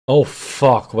Oh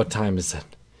fuck, what time is it?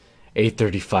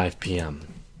 8:35 p.m.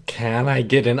 Can I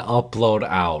get an upload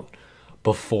out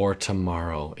before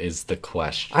tomorrow is the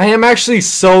question. I am actually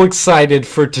so excited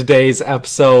for today's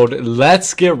episode.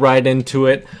 Let's get right into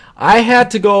it. I had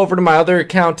to go over to my other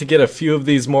account to get a few of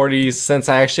these Mortys since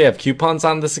I actually have coupons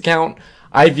on this account.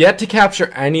 I've yet to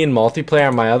capture any in multiplayer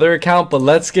on my other account, but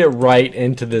let's get right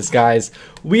into this, guys.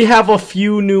 We have a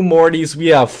few new Mortys. We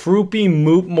have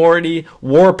Froopy Morty,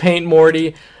 Warpaint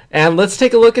Morty, and let's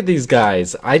take a look at these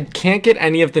guys. I can't get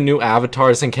any of the new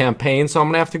avatars and campaigns, so I'm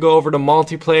going to have to go over to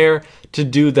multiplayer to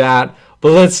do that.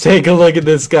 But let's take a look at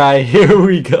this guy. Here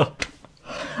we go.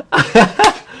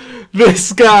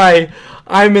 This guy,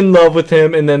 I'm in love with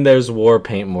him. And then there's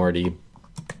Warpaint Morty.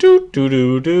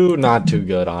 Not too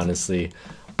good, honestly.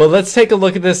 But let's take a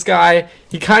look at this guy.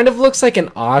 He kind of looks like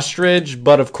an ostrich,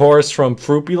 but of course from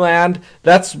Froopy Land.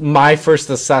 That's my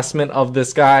first assessment of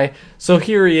this guy. So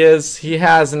here he is. He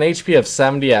has an HP of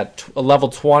 70 at level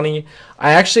 20.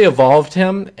 I actually evolved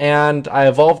him, and I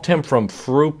evolved him from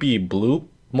Froopy Bloop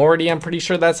Morty. I'm pretty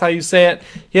sure that's how you say it.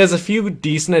 He has a few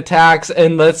decent attacks,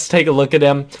 and let's take a look at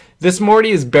him. This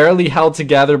Morty is barely held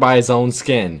together by his own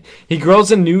skin. He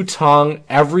grows a new tongue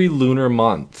every lunar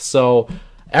month. So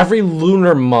every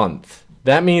lunar month,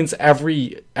 that means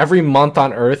every month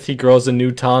on Earth he grows a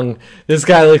new tongue. This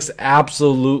guy looks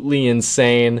absolutely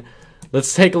insane.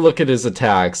 Let's take a look at his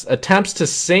attacks. Attempts to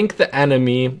sink the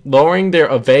enemy, lowering their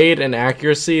evade and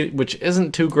accuracy, which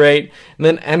isn't too great. And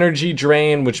then energy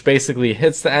drain, which basically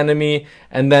hits the enemy,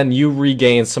 and then you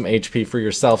regain some HP for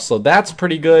yourself. So that's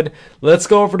pretty good. Let's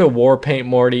go over to Warpaint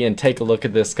Morty and take a look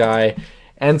at this guy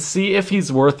and see if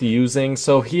he's worth using.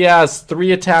 So he has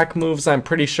 3 attack moves, I'm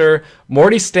pretty sure.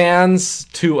 Morty stands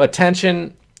to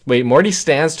attention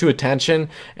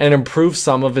and improves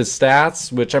some of his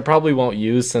stats, which I probably won't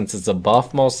use since it's a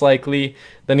buff most likely.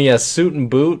 Then he has Suit and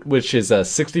Boot, which is a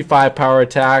 65 power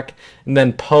attack, and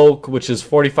then Poke, which is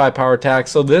 45 power attack.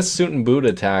 So this Suit and Boot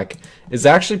attack is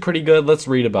actually pretty good. Let's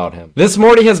read about him. This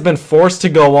Morty has been forced to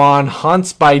go on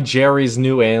hunts by Jerry's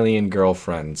new alien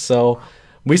girlfriend. So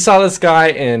we saw this guy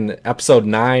in episode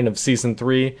 9 of season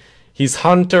 3. He's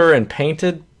Hunter and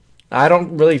painted. I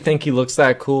don't really think he looks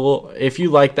that cool. If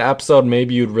you like the episode,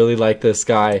 maybe you'd really like this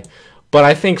guy. But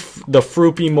I think the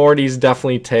Froopy Mortys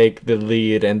definitely take the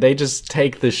lead, and they just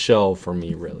take the show for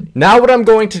me, really. Now what I'm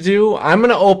going to do, I'm going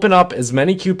to open up as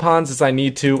many coupons as I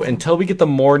need to until we get the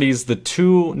Mortys, the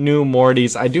 2 new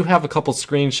Mortys. I do have a couple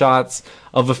screenshots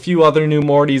of a few other new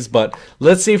Mortys, but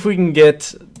let's see if we can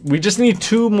get... We just need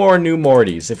 2 more new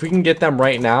Mortys. If we can get them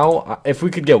right now, if we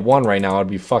could get 1 right now, I'd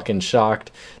be fucking shocked.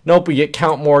 Nope, we get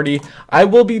Count Morty. I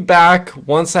will be back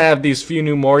once I have these few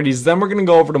new Mortys. Then we're going to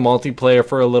go over to multiplayer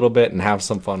for a little bit and have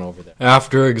some fun over there.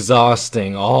 After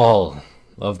exhausting all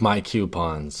of my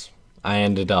coupons, I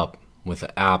ended up with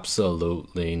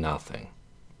absolutely nothing.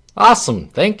 Awesome.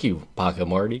 Thank you, Pocket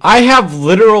Morty. I have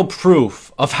literal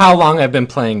proof of how long I've been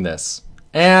playing this,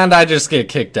 and I just get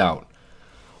kicked out.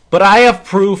 But I have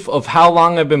proof of how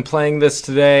long I've been playing this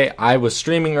today. I was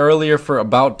streaming earlier for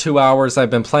about 2 hours. I've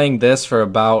been playing this for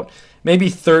about maybe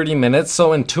 30 minutes.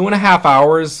 So in 2.5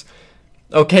 hours,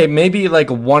 okay, maybe like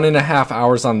 1.5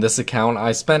 hours on this account.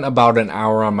 I spent about an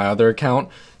hour on my other account.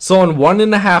 So in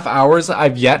 1.5 hours,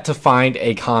 I've yet to find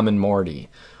a common Morty,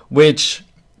 which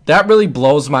that really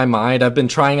blows my mind. I've been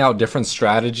trying out different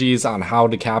strategies on how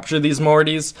to capture these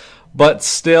Mortys, but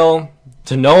still,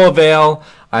 to no avail.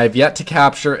 I have yet to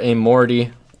capture a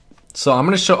Morty. So I'm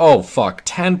going to show... Oh, fuck.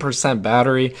 10%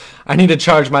 battery. I need to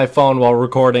charge my phone while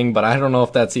recording, but I don't know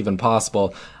if that's even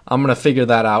possible. I'm going to figure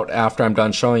that out after I'm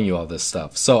done showing you all this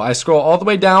stuff. So I scroll all the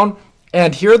way down,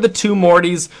 and here are the 2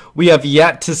 Mortys we have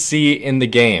yet to see in the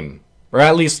game. Or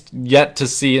at least yet to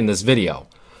see in this video.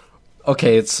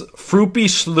 Okay, it's Froopy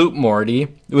Schloop Morty,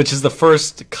 which is the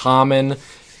first common...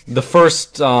 The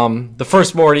first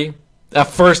Morty.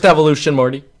 First evolution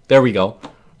Morty. There we go.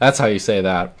 That's how you say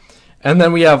that. And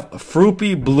then we have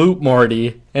Froopy Bloop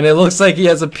Morty, and it looks like he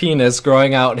has a penis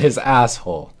growing out his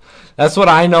asshole. That's what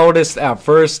I noticed at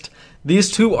first. These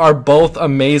 2 are both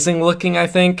amazing looking, I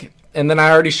think. And then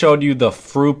I already showed you the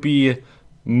Froopy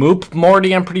Moop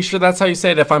Morty. I'm pretty sure that's how you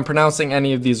say it. If I'm pronouncing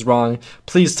any of these wrong,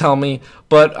 please tell me.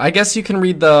 But I guess you can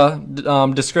read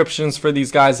the descriptions for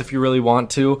these guys if you really want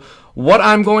to. What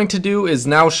I'm going to do is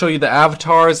now show you the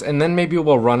avatars, and then maybe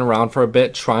we'll run around for a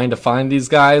bit trying to find these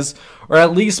guys, or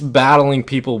at least battling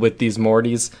people with these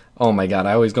Mortys. Oh my god,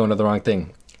 I always go into the wrong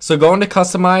thing. So go into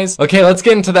customize. Okay, let's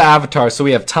get into the avatars. So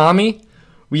we have Tommy,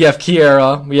 we have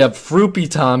Kiera, we have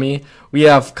Froopy Tommy, we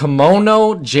have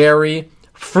Kimono Jerry,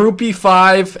 Froopy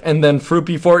 5, and then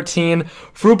Froopy 14.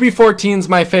 Froopy 14 is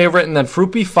my favorite, and then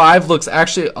Froopy 5 looks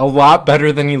actually a lot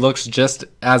better than he looks just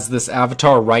as this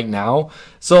avatar right now.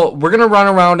 So we're going to run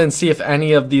around and see if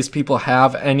any of these people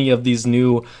have any of these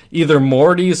new either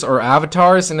Mortys or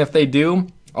avatars, and if they do,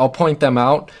 I'll point them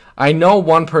out. I know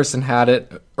one person had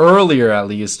it earlier at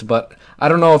least, but I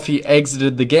don't know if he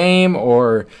exited the game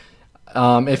or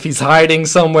if he's hiding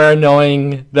somewhere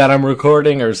knowing that I'm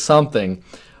recording or something.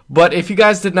 But if you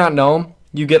guys did not know,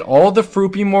 you get all the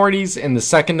Froopy Mortys in the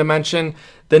second dimension.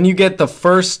 Then you get the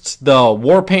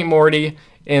Warpaint Morty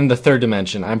in the third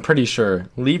dimension, I'm pretty sure.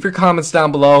 Leave your comments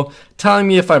down below telling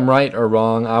me if I'm right or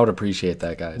wrong. I would appreciate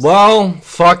that, guys. Well,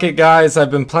 fuck it, guys.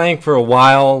 I've been playing for a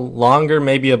while longer,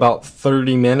 maybe about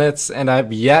 30 minutes, and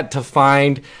I've yet to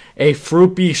find a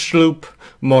Froopy Schloop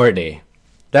Morty.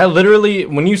 That literally,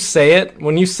 when you say it,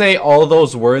 when you say all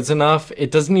those words enough,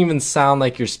 it doesn't even sound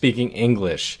like you're speaking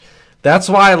English. That's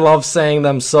why I love saying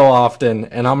them so often,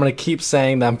 and I'm going to keep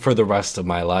saying them for the rest of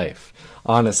my life,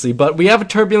 honestly. But we have a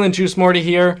Turbulent Juice Morty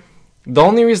here. The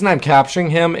only reason I'm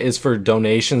capturing him is for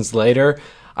donations later.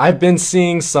 I've been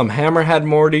seeing some Hammerhead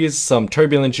Mortys, some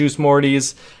Turbulent Juice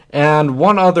Mortys, and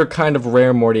one other kind of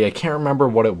rare Morty. I can't remember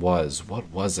what it was. What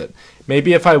was it?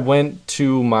 Maybe if I went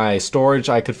to my storage,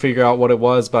 I could figure out what it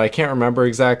was, but I can't remember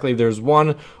exactly. There's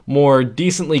one more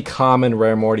decently common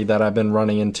rare Morty that I've been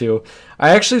running into. I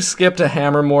actually skipped a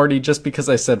Hammer Morty just because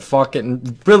I said fuck it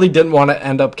and really didn't want to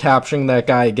end up capturing that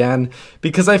guy again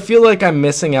because I feel like I'm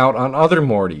missing out on other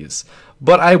Mortys.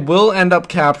 But I will end up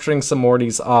capturing some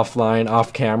Mortys offline,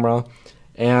 off camera.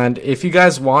 And if you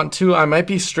guys want to, I might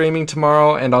be streaming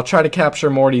tomorrow and I'll try to capture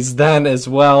Mortys then as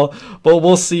well. But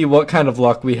we'll see what kind of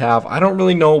luck we have. I don't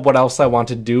really know what else I want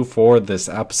to do for this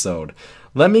episode.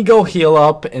 Let me go heal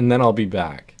up and then I'll be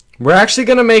back. We're actually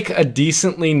going to make a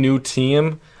decently new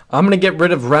team. I'm going to get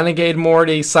rid of Renegade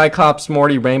Morty, Cyclops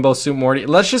Morty, Rainbow Suit Morty.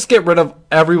 Let's just get rid of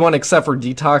everyone except for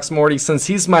Detox Morty since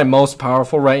he's my most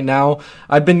powerful right now.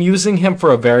 I've been using him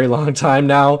for a very long time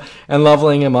now and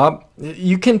leveling him up.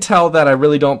 You can tell that I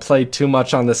really don't play too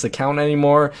much on this account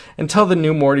anymore until the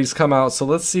new Mortys come out. So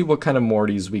let's see what kind of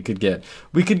Mortys we could get.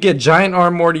 We could get Giant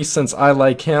Arm Morty since I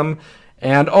like him.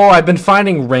 And oh, I've been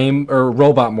finding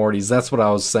Robot Mortys. That's what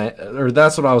I was saying, or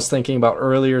that's what I was thinking about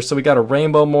earlier. So we got a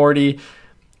Rainbow Morty.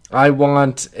 I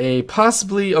want a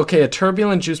a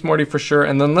Turbulent Juice Morty for sure.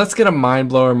 And then let's get a Mind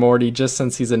Blower Morty just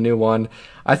since he's a new one.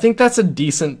 I think that's a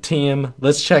decent team.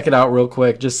 Let's check it out real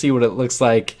quick, just see what it looks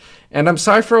like. And I'm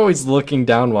sorry for always looking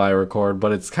down while I record,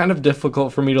 but it's kind of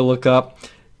difficult for me to look up.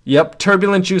 Yep,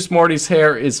 Turbulent Juice Morty's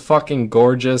hair is fucking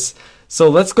gorgeous. So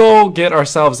let's go get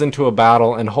ourselves into a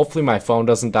battle and hopefully my phone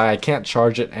doesn't die. I can't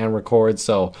charge it and record,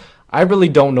 so I really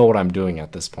don't know what I'm doing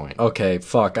at this point. Okay,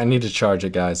 fuck. I need to charge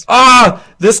it, guys. Ah!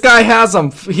 This guy has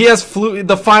him. He has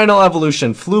the final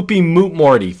evolution. Floopy Moot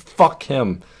Morty. Fuck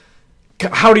him.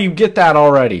 How do you get that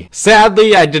already?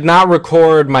 Sadly, I did not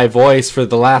record my voice for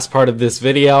the last part of this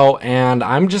video, and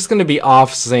I'm just going to be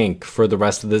off sync for the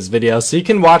rest of this video, so you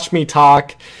can watch me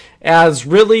talk, as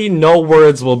really no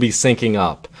words will be syncing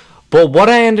up. But what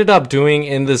I ended up doing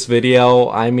in this video,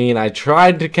 I mean, I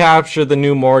tried to capture the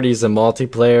new Mortys in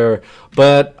multiplayer,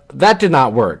 but that did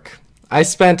not work. I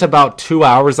spent about 2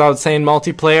 hours, I would say, in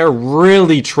multiplayer,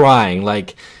 really trying.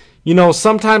 Like, you know,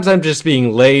 sometimes I'm just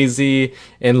being lazy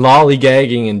and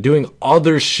lollygagging and doing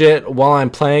other shit while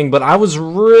I'm playing, but I was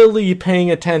really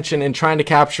paying attention and trying to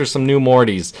capture some new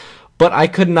Mortys, but I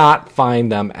could not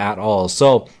find them at all.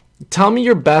 So tell me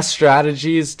your best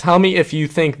strategies. Tell me if you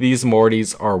think these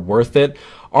Mortys are worth it.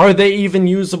 Are they even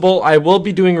usable? I will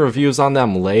be doing reviews on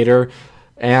them later.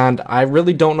 And I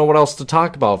really don't know what else to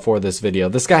talk about for this video.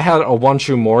 This guy had a One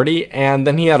True Morty, and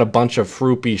then he had a bunch of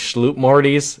Froopy Schloop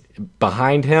Mortys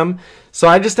behind him. So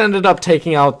I just ended up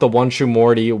taking out the One True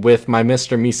Morty with my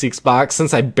Mr. Meeseeks box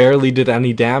since I barely did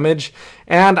any damage.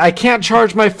 And I can't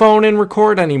charge my phone and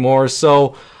record anymore,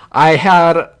 so I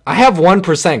have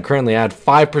 1% currently. I had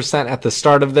 5% at the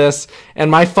start of this, and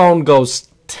my phone goes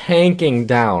tanking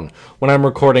down when I'm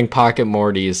recording Pocket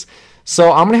Mortys.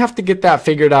 So I'm going to have to get that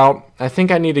figured out. I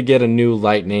think I need to get a new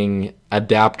lightning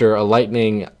adapter, a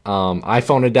lightning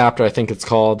iPhone adapter, I think it's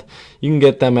called. You can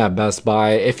get them at Best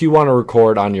Buy if you want to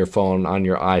record on your phone, on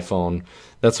your iPhone.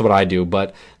 That's what I do.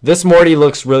 But this Morty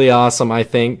looks really awesome, I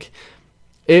think.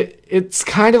 It's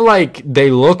kind of like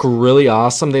they look really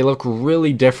awesome. They look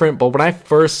really different. But when I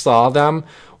first saw them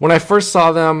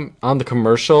on the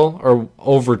commercial, or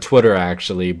over Twitter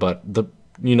actually, but the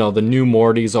new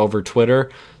Mortys over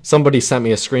Twitter, somebody sent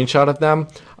me a screenshot of them.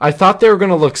 I thought they were going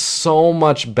to look so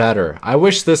much better. I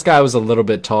wish this guy was a little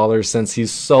bit taller since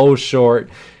he's so short,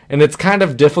 and it's kind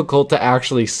of difficult to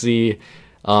actually see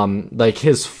like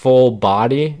his full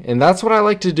body. And that's what I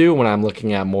like to do when I'm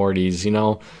looking at Mortys, you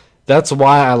know. That's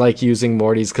why I like using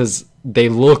Mortys, because they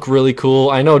look really cool.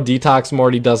 I know Detox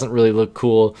Morty doesn't really look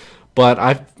cool, but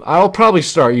I'll probably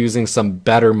start using some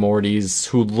better Mortys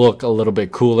who look a little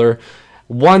bit cooler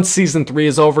once season 3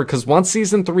 is over, because once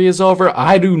season 3 is over,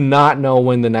 I do not know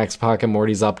when the next Pocket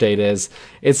Mortys update is.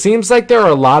 It seems like there are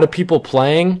a lot of people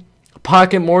playing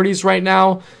Pocket Mortys right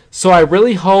now, so I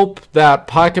really hope that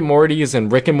Pocket Mortys and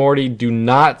Rick and Morty do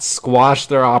not squash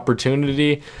their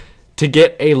opportunity to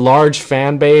get a large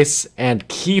fan base and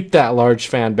keep that large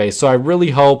fan base. So I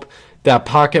really hope that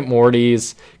Pocket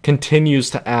Mortys continues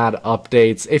to add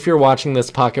updates. If you're watching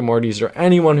this, Pocket Mortys, or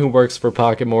anyone who works for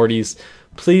Pocket Mortys,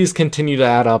 please continue to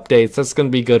add updates. That's going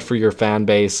to be good for your fan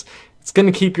base. It's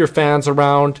going to keep your fans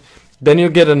around. Then you'll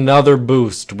get another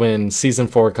boost when season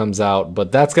 4 comes out.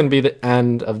 But that's going to be the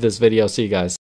end of this video. See you guys.